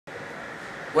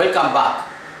Welcome back.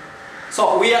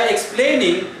 So we are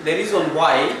explaining the reason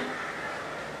why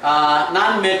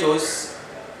non-metals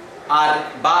are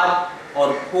bad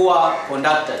or poor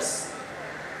conductors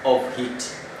of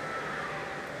heat.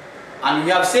 And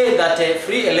we have said that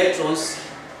free electrons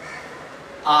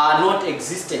are not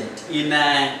existent in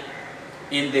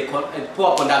the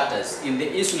poor conductors, in the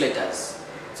insulators.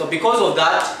 So because of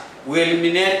that, we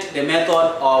eliminate the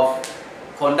method of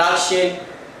conduction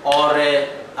or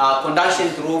conduction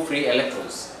through free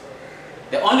electrons.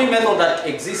 The only method that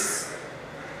exists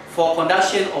for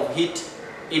conduction of heat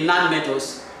in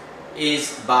non-metals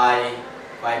is by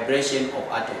vibration of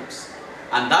atoms.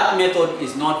 And that method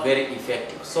is not very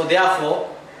effective. So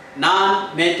therefore,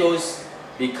 non-metals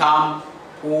become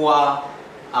poor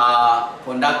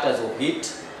conductors of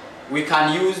heat. We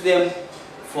can use them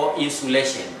for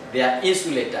insulation. They are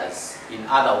insulators, in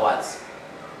other words.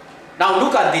 Now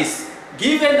look at this.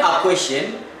 Given a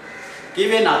question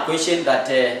that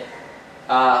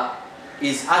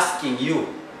is asking you,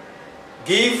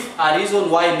 give a reason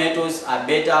why metals are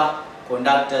better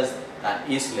conductors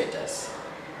than insulators.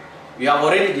 We have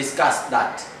already discussed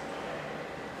that.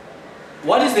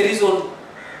 What is the reason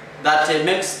that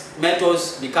makes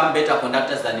metals become better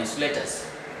conductors than insulators?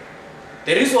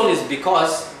 The reason is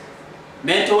because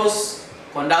metals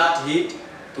conduct heat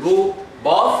through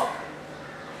both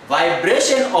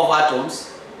vibration of atoms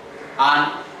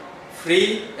and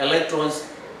free electrons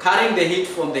carrying the heat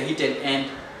from the heated end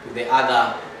to the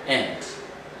other end.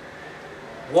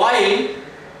 While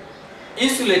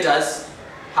insulators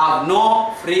have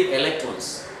no free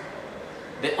electrons.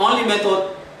 The only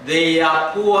method, they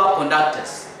are poor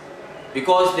conductors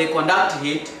because they conduct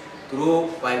heat through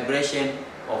vibration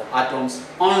of atoms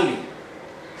only.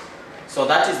 So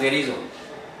that is the reason.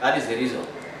 That is the reason.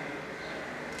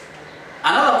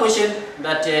 Another question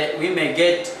that we may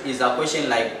get is a question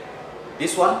like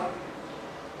this one.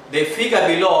 The figure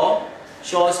below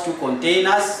shows two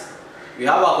containers. We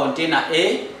have a container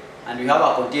A and we have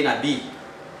a container B.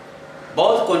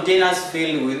 Both containers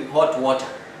filled with hot water.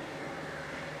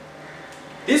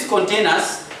 These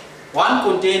containers, one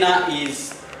container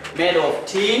is made of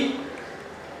tin,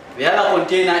 the other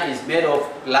container is made of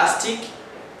plastic.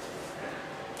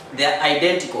 They are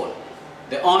identical.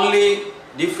 The only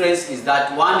difference is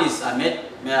that one is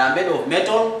made of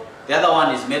metal, the other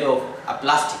one is made of a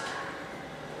plastic.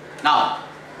 Now,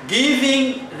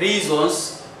 giving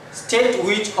reasons, state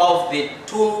which of the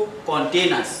two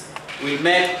containers will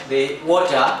make the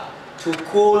water to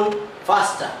cool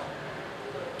faster.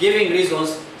 Giving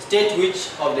reasons, state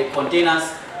which of the containers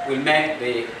will make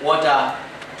the water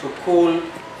to cool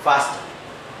faster.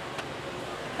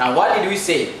 Now, what did we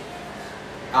say?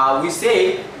 We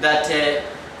say that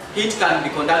heat can be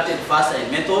conducted faster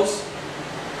in metals,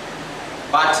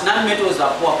 but non-metals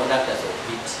are poor conductors of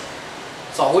heat.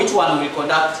 So which one will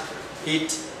conduct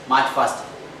heat much faster?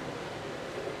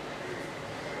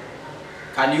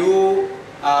 Can you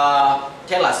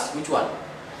tell us which one?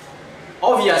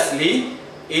 Obviously,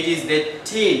 it is the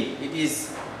tin. It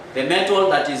is the metal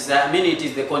that is, it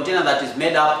is the container that is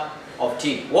made up of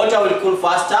tin. Water will cool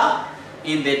faster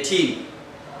in the tin.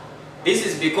 This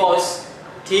is because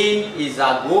tin is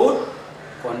a good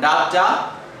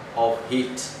conductor of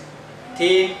heat.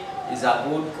 Tin is a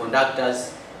good conductor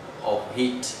of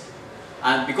heat.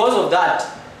 And because of that,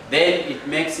 then it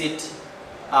makes it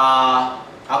a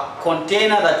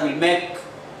container that will make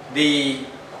the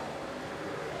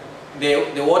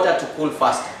water to cool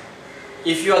faster.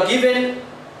 If you are given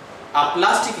a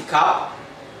plastic cup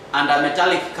and a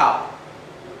metallic cup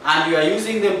and you are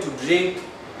using them to drink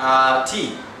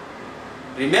tea,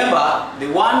 remember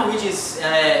the one which is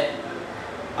made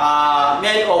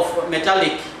of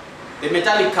metallic, the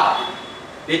metallic cup,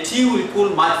 the tea will cool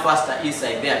much faster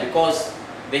inside there because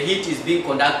the heat is being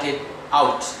conducted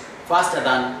out faster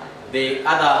than the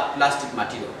other plastic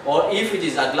material. Or if it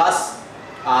is a glass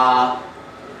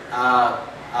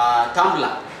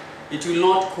tumbler, it will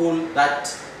not cool that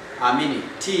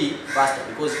tea faster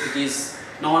because it is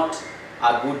not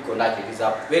a good conductor. It is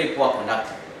a very poor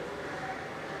conductor.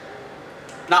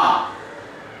 Now,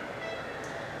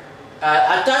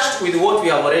 attached with what we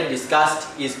have already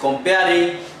discussed is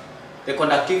comparing the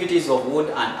conductivities of wood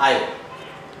and iron.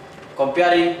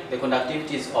 Comparing the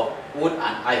conductivities of wood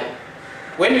and iron.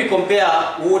 When we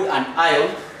compare wood and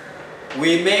iron,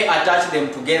 we may attach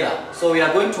them together. So we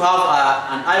are going to have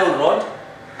an iron rod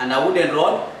and a wooden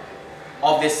rod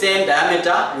of the same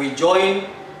diameter. We join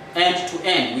end to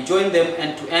end. We join them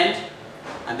end to end.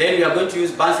 And then we are going to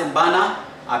use Bunsen burner,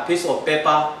 a piece of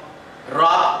paper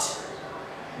wrapped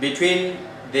between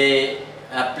the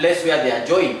place where they are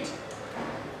joined.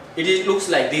 It looks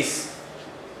like this.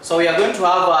 So we are going to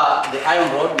have the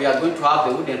iron rod, we are going to have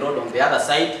the wooden rod on the other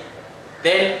side.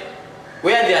 Then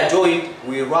where they are joined,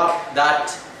 we wrap that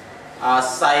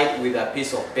side with a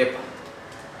piece of paper.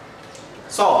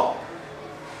 So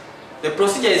the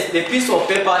procedure is the piece of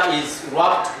paper is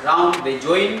wrapped around the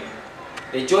joint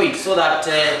so that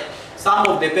some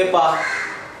of the paper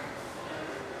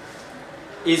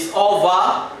is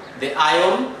over the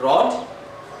iron rod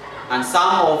and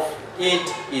some of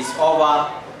it is over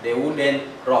the wooden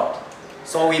rod.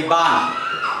 So we burn.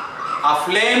 A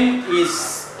flame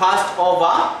is passed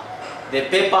over the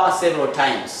paper several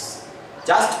times.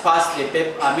 Just pass the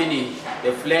paper,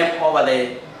 the flame over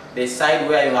the side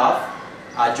where you have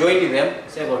joined them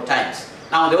several times.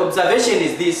 Now the observation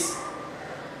is this.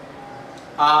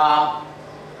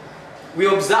 We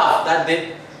observe that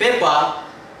the paper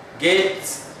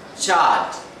gets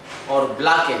charred or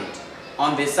blackened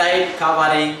on the side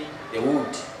covering the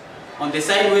wood. On the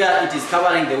side where it is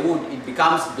covering the wood, it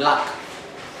becomes black.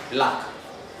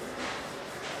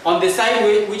 On the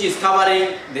side which is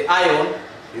covering the iron,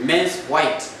 remains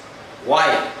white.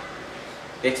 Why?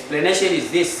 The explanation is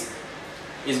this.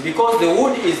 It's because the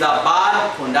wood is a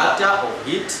bad conductor of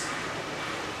heat,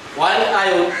 while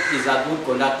iron is a good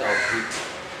conductor of heat.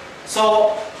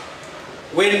 So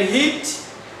when we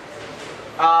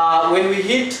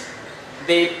heat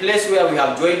the place where we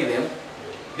have joined them,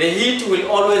 the heat will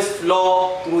always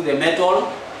flow through the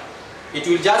metal. It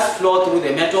will just flow through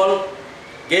the metal,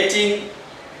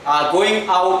 going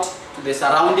out to the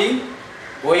surrounding,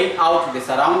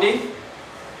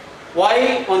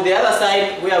 while on the other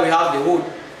side where we have the wood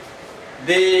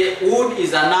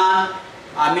is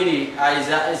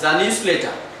is an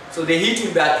insulator. So the heat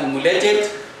will be accumulated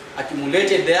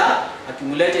there,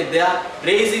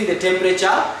 raising the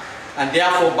temperature and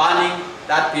therefore burning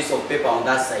that piece of paper on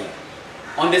that side.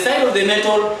 On the side of the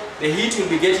metal, the heat will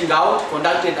be getting out,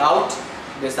 conducted out to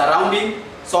the surrounding.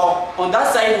 So on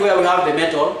that side where we have the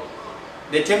metal,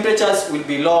 the temperatures will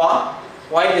be lower,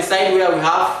 while the side where we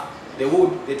have the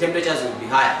wood, the temperatures will be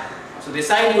higher. So the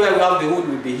side where we have the wood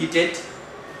will be heated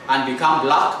and become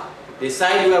black. The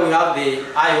side where we have the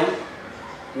iron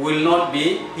will not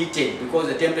be heated because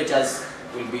the temperatures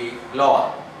will be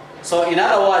lower. So in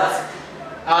other words,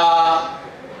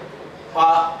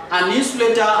 an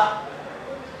insulator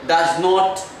does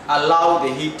not allow the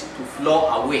heat to flow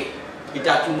away. It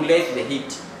accumulates the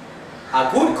heat. A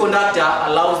good conductor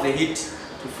allows the heat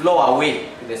to flow away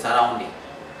to the surrounding.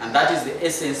 And that is the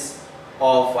essence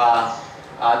of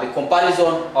the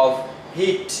comparison of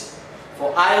heat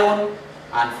for iron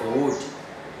and for wood.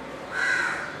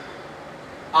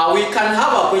 We can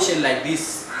have a question like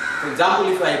this. For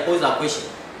example, if I pose a question.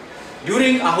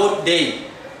 During a hot day,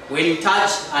 when you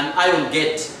touch an iron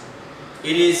gate,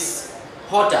 it is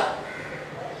hotter.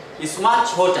 It's much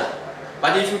hotter.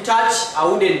 But if you touch a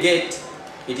wooden gate,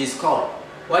 it is cold.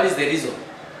 What is the reason?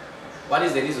 What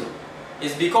is the reason?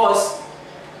 It's because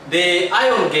the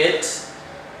iron gate,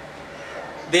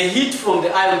 the heat from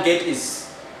the iron gate is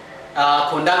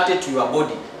conducted to your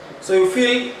body. So you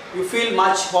feel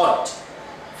much hot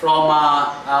from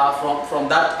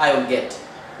that iron gate.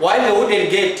 While the wooden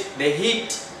gate, the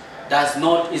heat is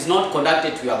not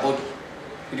conducted to your body.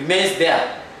 It remains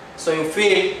there. So you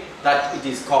feel that it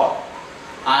is cold.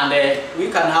 And we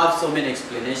can have so many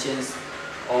explanations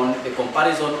on the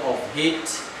comparison of heat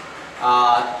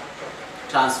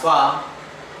transfer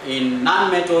in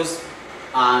non-metals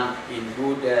and in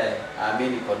good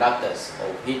conductors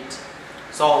of heat.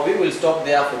 So we will stop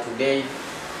there for today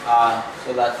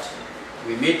so that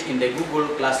we meet in the Google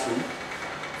Classroom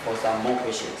for some more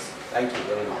questions. Thank you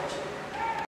very much.